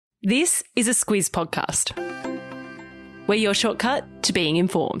This is a Squiz podcast. We're your shortcut to being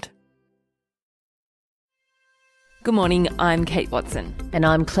informed. Good morning, I'm Kate Watson. And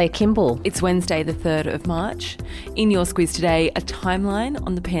I'm Claire Kimball. It's Wednesday the 3rd of March. In your Squiz today, a timeline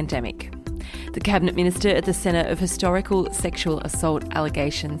on the pandemic. The Cabinet Minister at the centre of historical sexual assault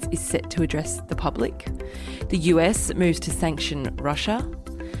allegations is set to address the public. The US moves to sanction Russia.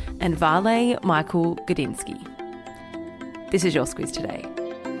 And Vale Michael Gudinski. This is your Squiz today.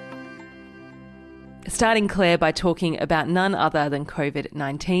 Starting, Claire, by talking about none other than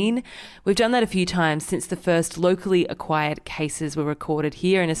COVID-19. We've done that a few times since the first locally acquired cases were recorded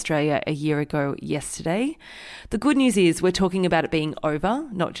here in Australia a year ago yesterday. The good news is we're talking about it being over,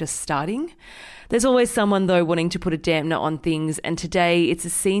 not just starting. There's always someone, though, wanting to put a dampener on things, and today it's a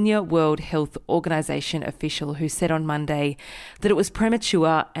senior World Health Organization official who said on Monday that it was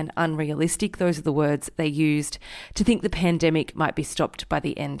premature and unrealistic, those are the words they used, to think the pandemic might be stopped by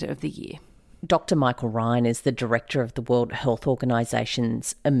the end of the year. Dr. Michael Ryan is the director of the World Health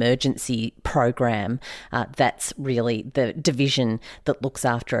Organization's emergency program. That's really the division that looks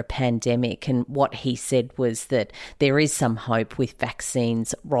after a pandemic. And what he said was that there is some hope with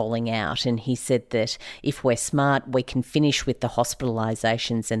vaccines rolling out. And he said that if we're smart, we can finish with the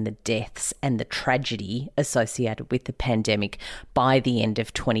hospitalisations and the deaths and the tragedy associated with the pandemic by the end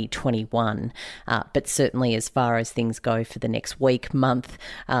of 2021. But certainly as far as things go for the next week, month,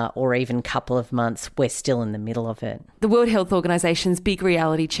 or even couple of months, we're still in the middle of it. The World Health Organization's big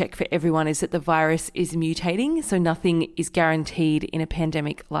reality check for everyone is that the virus is mutating, so nothing is guaranteed in a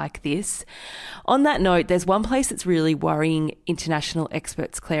pandemic like this. On that note, there's one place that's really worrying international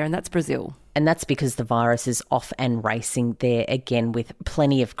experts, Claire, and that's Brazil. And that's because the virus is off and racing there again, with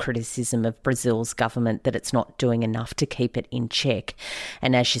plenty of criticism of Brazil's government that it's not doing enough to keep it in check.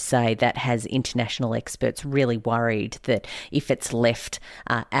 And as you say, that has international experts really worried that if it's left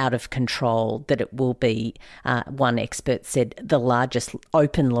out of control, that it will be, one expert said, the largest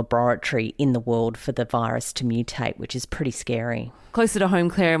open laboratory in the world for the virus to mutate, which is pretty scary. Closer to home,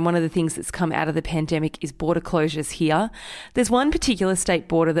 Claire, and one of the things that's come out of the pandemic is border closures here. There's one particular state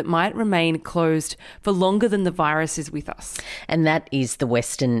border that might remain closed for longer than the virus is with us. And that is the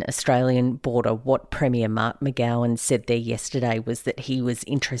Western Australian border. What Premier Mark McGowan said there yesterday was that he was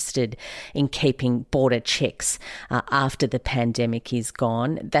interested in keeping border checks after the pandemic is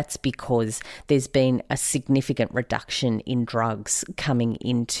gone. That's because there's been a significant reduction in drugs coming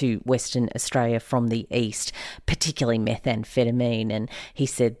into Western Australia from the east, particularly methamphetamine. And he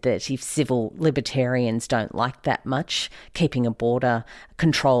said that if civil libertarians don't like that much, keeping a border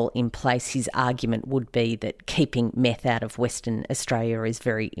control in place, his argument would be that keeping meth out of Western Australia is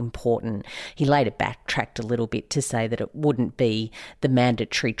very important. He later backtracked a little bit to say that it wouldn't be the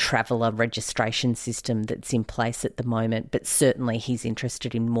mandatory traveller registration system that's in place at the moment, but certainly he's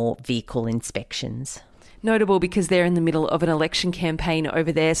interested in more vehicle inspections. Notable because they're in the middle of an election campaign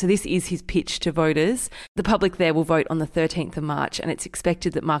over there, so this is his pitch to voters. The public there will vote on the 13th of March, and it's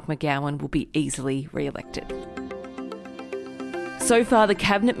expected that Mark McGowan will be easily re-elected. So far, the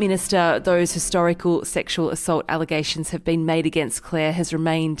Cabinet Minister, those historical sexual assault allegations have been made against Claire, has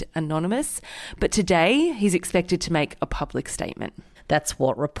remained anonymous, but today he's expected to make a public statement. That's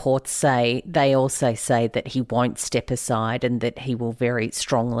what reports say. They also say that he won't step aside and that he will very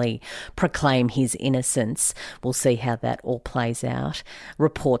strongly proclaim his innocence. We'll see how that all plays out.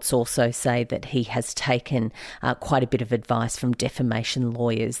 Reports also say that he has taken quite a bit of advice from defamation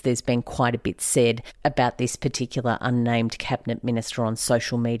lawyers. There's been quite a bit said about this particular unnamed Cabinet Minister on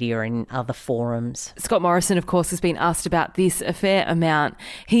social media and other forums. Scott Morrison, of course, has been asked about this a fair amount.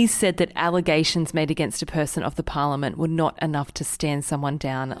 He's said that allegations made against a person of the Parliament were not enough to stand someone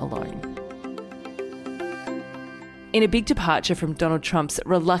down alone. In a big departure from Donald Trump's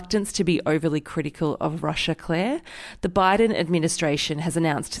reluctance to be overly critical of Russia, Claire, the Biden administration has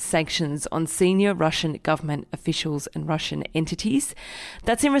announced sanctions on senior Russian government officials and Russian entities.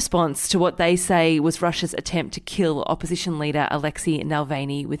 That's in response to what they say was Russia's attempt to kill opposition leader Alexei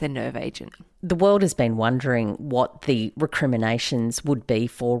Navalny with a nerve agent. The world has been wondering what the recriminations would be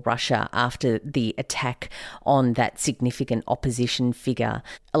for Russia after the attack on that significant opposition figure.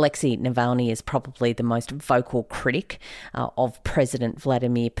 Alexei Navalny is probably the most vocal critic of President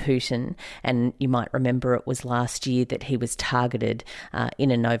Vladimir Putin, and you might remember it was last year that he was targeted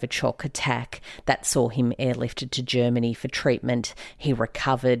in a Novichok attack. That saw him airlifted to Germany for treatment. He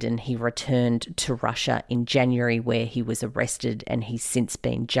recovered and he returned to Russia in January, where he was arrested and he's since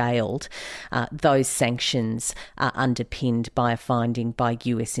been jailed. Those sanctions are underpinned by a finding by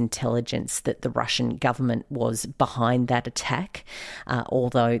US intelligence that the Russian government was behind that attack,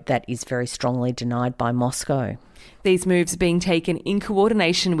 although that is very strongly denied by Moscow. These moves are being taken in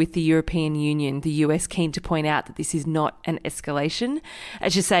coordination with the European Union, the US keen to point out that this is not an escalation.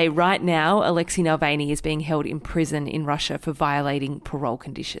 As you say, right now, Alexei Navalny is being held in prison in Russia for violating parole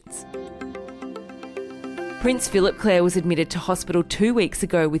conditions. Prince Philip, Claire, was admitted to hospital 2 weeks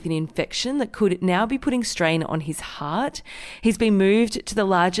ago with an infection that could now be putting strain on his heart. He's been moved to the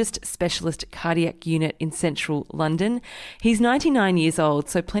largest specialist cardiac unit in central London. He's 99 years old,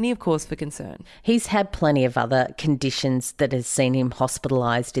 so plenty of cause for concern. He's had plenty of other conditions that has seen him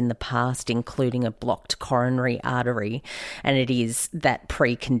hospitalised in the past, including a blocked coronary artery, and it is that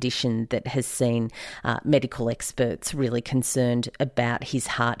precondition that has seen medical experts really concerned about his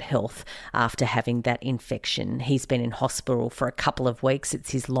heart health after having that infection. He's been in hospital for a couple of weeks.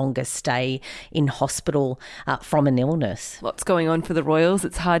 It's his longest stay in hospital from an illness. Lots going on for the royals.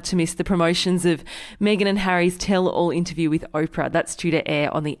 It's hard to miss the promotions of Meghan and Harry's tell-all interview with Oprah. That's due to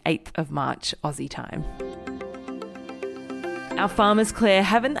air on the 8th of March, Aussie time. Our farmers, Claire,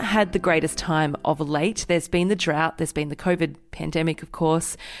 haven't had the greatest time of late. There's been the drought, there's been the COVID pandemic, of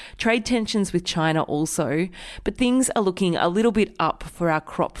course, trade tensions with China also, but things are looking a little bit up for our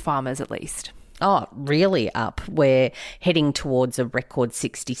crop farmers at least. Oh, really up. We're heading towards a record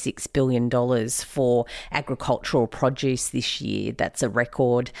 $66 billion for agricultural produce this year. That's a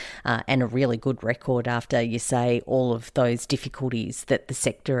record and a really good record after, you say, all of those difficulties that the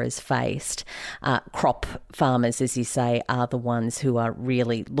sector has faced. Crop farmers, as you say, are the ones who are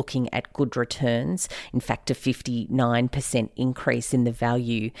really looking at good returns. In fact, a 59% increase in the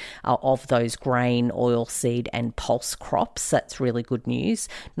value of those grain, oilseed and pulse crops. That's really good news.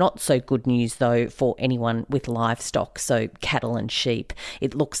 Not so good news, though, for anyone with livestock, so cattle and sheep.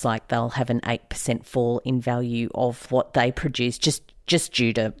 It looks like they'll have an 8% fall in value of what they produce just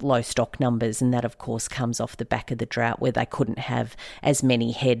due to low stock numbers, and that of course comes off the back of the drought where they couldn't have as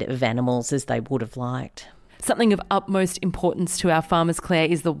many head of animals as they would have liked. Something of utmost importance to our farmers, Claire,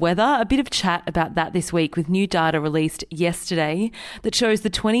 is the weather. A bit of chat about that this week with new data released yesterday that shows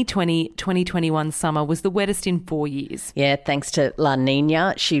the 2020-2021 summer was the wettest in 4 years. Yeah, thanks to La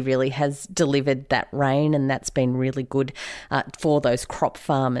Nina. She really has delivered that rain, and that's been really good for those crop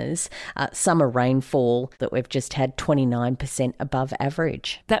farmers. Summer rainfall that we've just had 29% above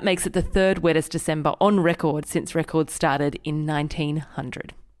average. That makes it the third wettest December on record since records started in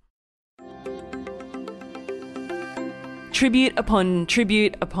 1900. Tribute upon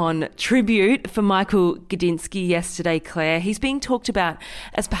tribute upon tribute for Michael Gudinski yesterday, Claire. He's being talked about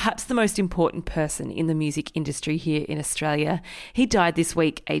as perhaps the most important person in the music industry here in Australia. He died this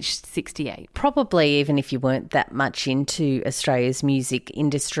week, aged 68. Probably, even if you weren't that much into Australia's music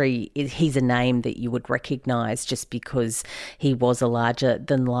industry, he's a name that you would recognise just because he was a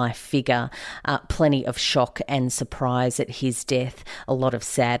larger-than-life figure. Plenty of shock and surprise at his death. A lot of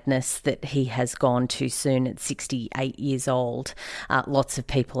sadness that he has gone too soon at 68 years old. Lots of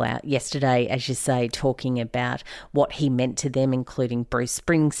people out yesterday, as you say, talking about what he meant to them, including Bruce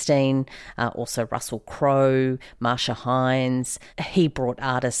Springsteen, also Russell Crowe, Marsha Hines. He brought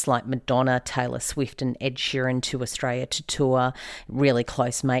artists like Madonna, Taylor Swift and Ed Sheeran to Australia to tour, really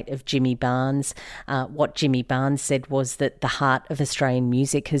close mate of Jimmy Barnes. What Jimmy Barnes said was that the heart of Australian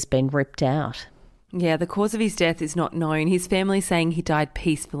music has been ripped out. Yeah, the cause of his death is not known. His family saying he died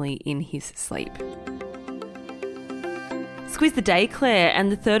peacefully in his sleep. Squiz the day, Claire,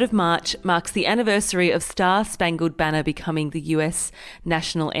 and the 3rd of March marks the anniversary of Star Spangled Banner becoming the US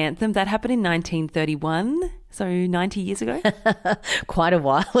national anthem. That happened in 1931, so 90 years ago. Quite a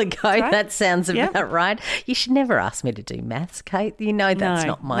while ago. Right. That sounds about right. You should never ask me to do maths, Kate. You know that's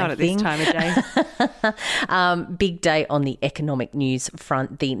not my thing. Not at this time of day. Big day on the economic news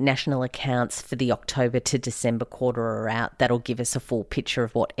front. The national accounts for the October to December quarter are out. That'll give us a full picture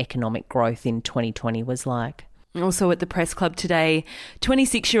of what economic growth in 2020 was like. Also at the Press Club today,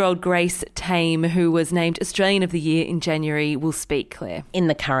 26-year-old Grace Tame, who was named Australian of the Year in January, will speak, Claire. In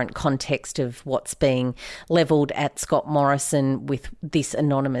the current context of what's being levelled at Scott Morrison with this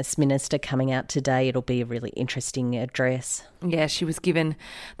anonymous minister coming out today, it'll be a really interesting address. Yeah, she was given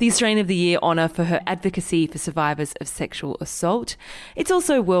the Australian of the Year honour for her advocacy for survivors of sexual assault. It's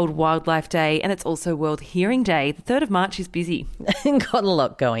also World Wildlife Day and it's also World Hearing Day. The 3rd of March is busy. Got a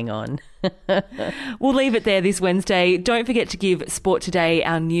lot going on. We'll leave it there this Wednesday. Don't forget to give Sport Today,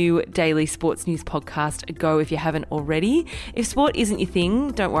 our new daily sports news podcast, a go if you haven't already. If sport isn't your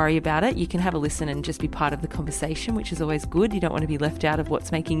thing, don't worry about it. You can have a listen and just be part of the conversation, which is always good. You don't want to be left out of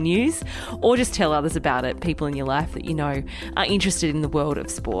what's making news, or just tell others about it, people in your life that you know are interested in the world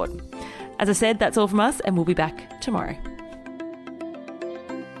of sport. As I said, that's all from us, and we'll be back tomorrow.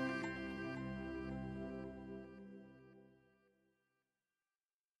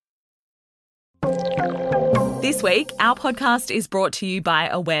 This week, our podcast is brought to you by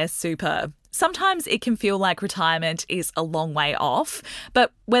Aware Super. Sometimes it can feel like retirement is a long way off,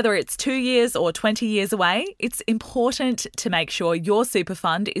 but whether it's 2 years or 20 years away, it's important to make sure your super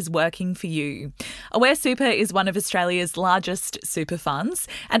fund is working for you. Aware Super is one of Australia's largest super funds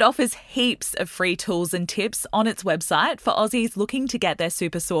and offers heaps of free tools and tips on its website for Aussies looking to get their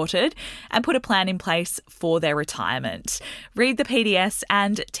super sorted and put a plan in place for their retirement. Read the PDS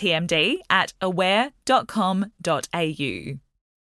and TMD at aware.com.au.